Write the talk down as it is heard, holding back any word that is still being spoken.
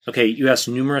Okay, you asked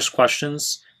numerous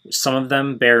questions. Some of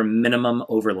them bear minimum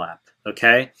overlap.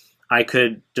 Okay, I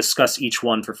could discuss each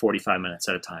one for 45 minutes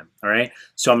at a time. All right,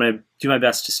 so I'm going to do my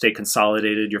best to stay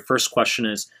consolidated. Your first question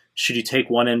is, should you take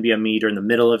one NBME during the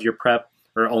middle of your prep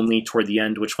or only toward the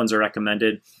end? Which ones are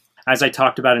recommended? As I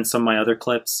talked about in some of my other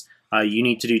clips, you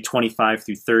need to do 25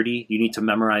 through 30. You need to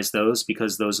memorize those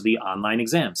because those are the online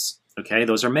exams. Okay,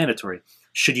 those are mandatory.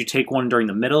 Should you take one during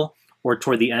the middle or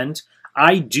toward the end?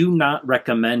 I do not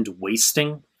recommend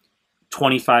wasting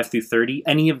 25 through 30,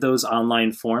 any of those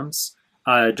online forms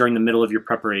during the middle of your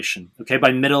preparation. Okay,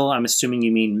 by middle, I'm assuming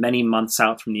you mean many months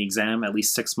out from the exam, at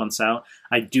least 6 months out.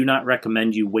 I do not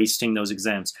recommend you wasting those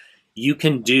exams. You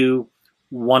can do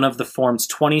one of the forms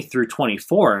 20 through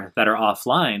 24 that are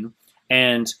offline,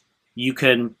 and you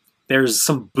can, there's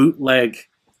some bootleg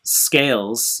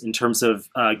scales in terms of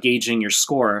gauging your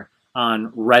score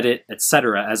on Reddit,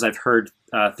 etc., as I've heard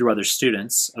through other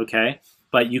students, okay?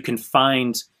 But you can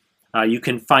find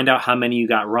out how many you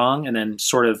got wrong and then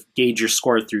sort of gauge your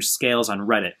score through scales on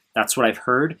Reddit. That's what I've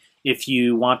heard if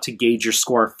you want to gauge your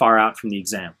score far out from the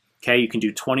exam. Okay, you can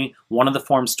do one of the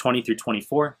forms 20 through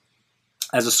 24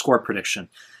 as a score prediction.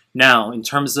 Now, in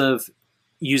terms of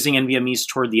using NBMEs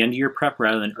toward the end of your prep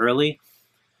rather than early,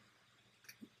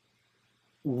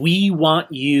 we want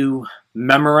you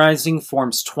memorizing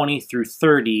forms 20 through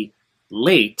 30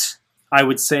 late. I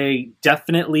would say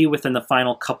definitely within the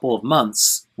final couple of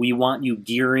months, we want you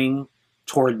gearing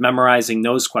toward memorizing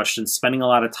those questions, spending a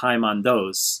lot of time on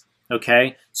those,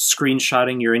 okay?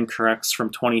 Screenshotting your incorrects from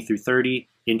 20 through 30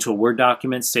 into a Word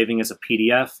document, saving as a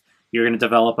PDF. You're going to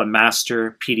develop a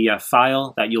master PDF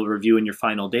file that you'll review in your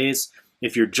final days.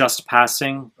 If you're just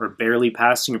passing or barely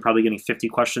passing, you're probably getting 50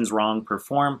 questions wrong per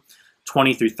form.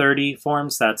 20 through 30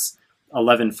 forms, that's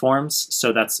 11 forms,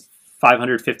 so that's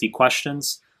 550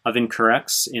 questions of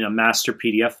incorrects in a master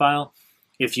PDF file.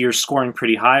 If you're scoring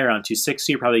pretty high, around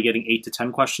 260, you're probably getting 8 to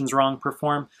 10 questions wrong per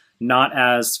form, not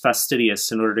as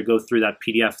fastidious in order to go through that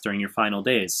PDF during your final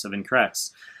days of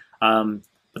incorrects.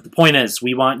 But the point is,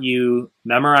 we want you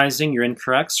memorizing your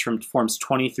incorrects from forms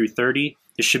 20 through 30.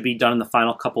 This should be done in the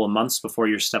final couple of months before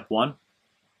your step one.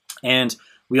 And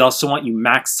we also want you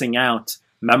maxing out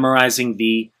memorizing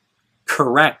the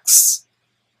corrects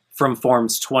from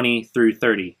forms 20 through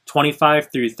 30.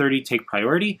 25 through 30 take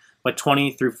priority, but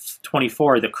 20 through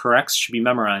 24, the corrects should be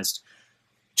memorized.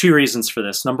 Two reasons for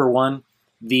this. Number one,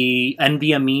 the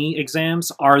NBME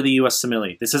exams are the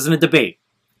USMLE. This isn't a debate.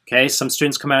 Okay, some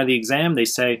students come out of the exam, they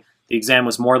say the exam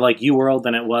was more like UWorld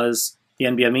than it was the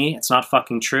NBME. It's not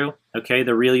fucking true. Okay,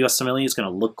 the real USMLE is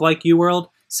going to look like UWorld,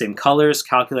 same colors,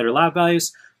 calculator lab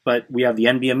values, but we have the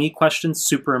NBME questions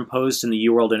superimposed in the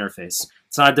UWorld interface.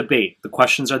 It's not a debate. The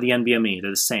questions are the NBME.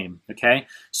 They're the same, okay?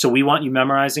 So we want you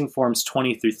memorizing forms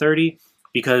 20 through 30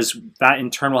 because that in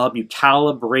turn will help you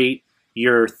calibrate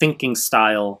your thinking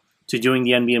style to doing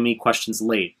the NBME questions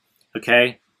late,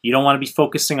 okay? You don't want to be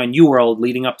focusing on UWorld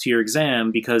leading up to your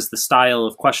exam because the style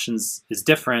of questions is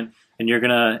different and you're going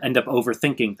to end up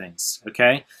overthinking things,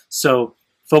 okay? So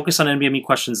focus on NBME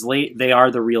questions late. They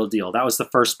are the real deal. That was the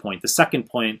first point. The second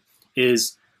point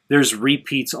is there's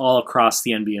repeats all across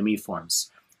the NBME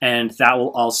forms, and that will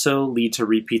also lead to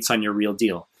repeats on your real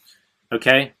deal,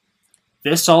 okay?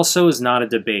 This also is not a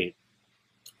debate.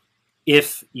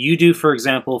 If you do, for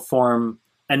example, form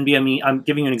NBME, I'm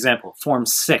giving you an example, form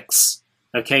 6,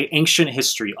 okay, ancient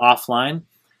history offline,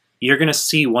 you're going to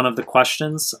see one of the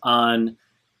questions on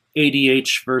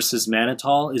ADH versus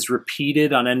mannitol is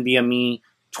repeated on NBME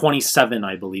 27,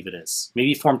 I believe it is.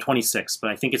 Maybe form 26, but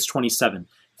I think it's 27.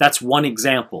 That's one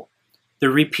example. The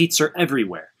repeats are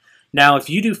everywhere. Now, if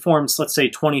you do forms, let's say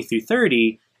 20 through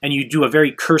 30, and you do a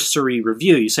very cursory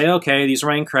review, you say, okay, these are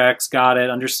incorrects, got it,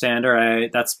 understand, all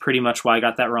right, that's pretty much why I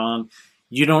got that wrong.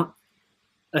 You don't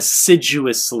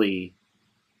assiduously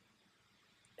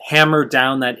hammer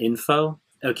down that info,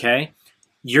 okay?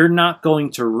 You're not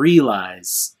going to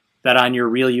realize that on your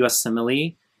real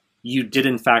USMLE, you did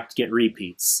in fact get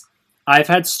repeats. I've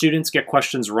had students get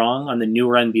questions wrong on the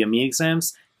newer NBME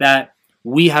exams that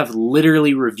we have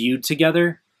literally reviewed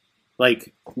together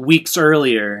like weeks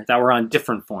earlier that were on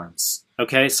different forms,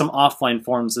 okay? Some offline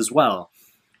forms as well.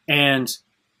 And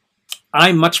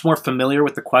I'm much more familiar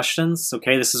with the questions,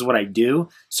 okay? This is what I do,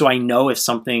 so I know if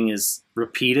something is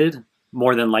repeated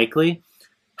more than likely.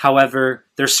 However,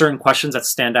 there's certain questions that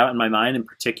stand out in my mind in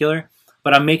particular,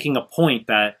 but I'm making a point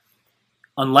that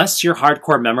unless you're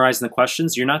hardcore memorizing the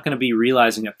questions, you're not going to be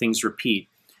realizing that things repeat.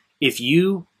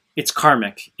 It's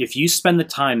karmic. If you spend the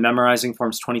time memorizing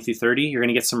forms 20 through 30, you're going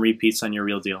to get some repeats on your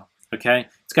real deal, okay?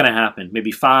 It's going to happen.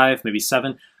 Maybe 5, maybe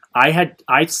 7.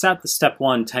 I sat the step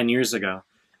 1 10 years ago,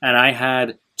 and I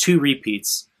had 2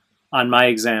 repeats on my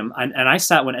exam, and I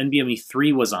sat when NBME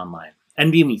 3 was online.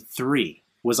 NBME 3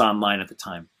 was online at the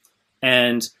time,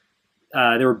 and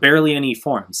there were barely any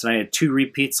forms, and I had 2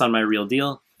 repeats on my Real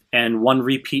Deal and 1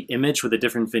 repeat image with a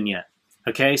different vignette.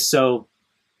 Okay, so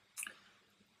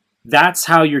that's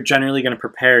how you're generally going to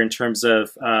prepare in terms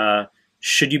of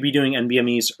should you be doing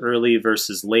NBMEs early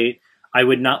versus late. I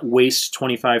would not waste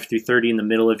 25 through 30 in the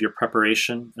middle of your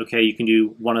preparation. Okay, you can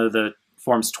do one of the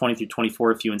forms 20 through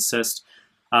 24 if you insist.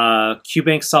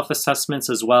 QBank self-assessments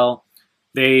as well.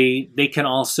 They can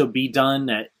also be done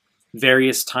at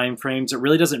various time frames. It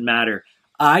really doesn't matter.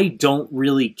 I don't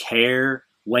really care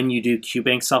when you do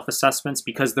QBank self-assessments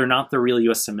because they're not the real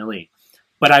USMLE.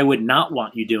 But I would not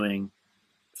want you doing,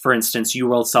 for instance,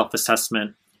 UWorld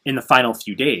self-assessment in the final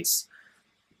few days.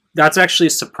 That's actually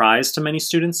a surprise to many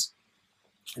students.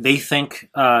 They think,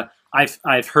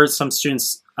 I've heard some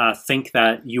students think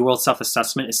that UWorld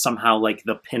self-assessment is somehow like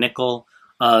the pinnacle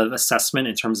of assessment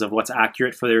in terms of what's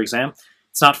accurate for their exam.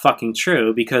 It's not fucking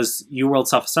true because UWorld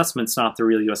self-assessment's not the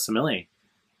real USMLE.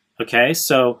 Okay,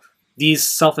 so these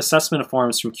self-assessment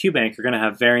forms from QBank are going to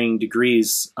have varying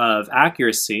degrees of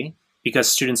accuracy because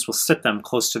students will sit them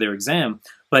close to their exam.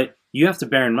 But you have to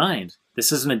bear in mind,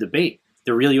 this isn't a debate.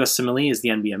 The real USMLE is the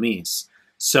NBMEs.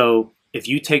 So if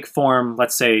you take form,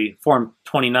 let's say form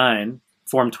 29,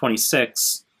 form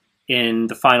 26 in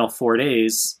the final 4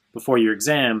 days before your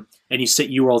exam, and you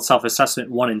sit UWorld self-assessment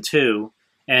 1 and 2,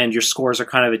 and your scores are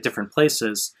kind of at different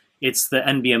places, it's the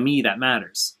NBME that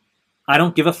matters. I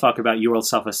don't give a fuck about UWorld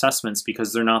self-assessments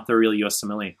because they're not the real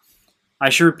USMLE. I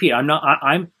should repeat,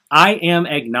 I am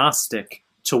agnostic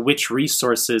to which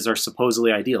resources are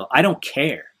supposedly ideal. I don't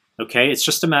care, okay? It's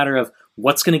just a matter of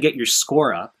what's going to get your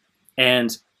score up,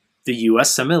 and the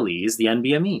USMLEs, the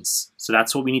NBMEs. So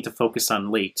that's what we need to focus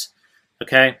on late,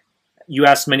 okay? You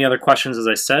asked many other questions, as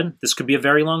I said. This could be a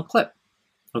very long clip,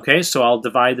 okay? So I'll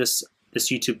divide this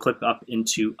YouTube clip up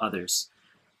into others.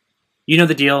 You know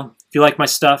the deal. If you like my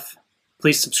stuff,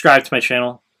 please subscribe to my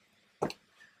channel.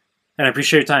 And I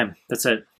appreciate your time. That's it.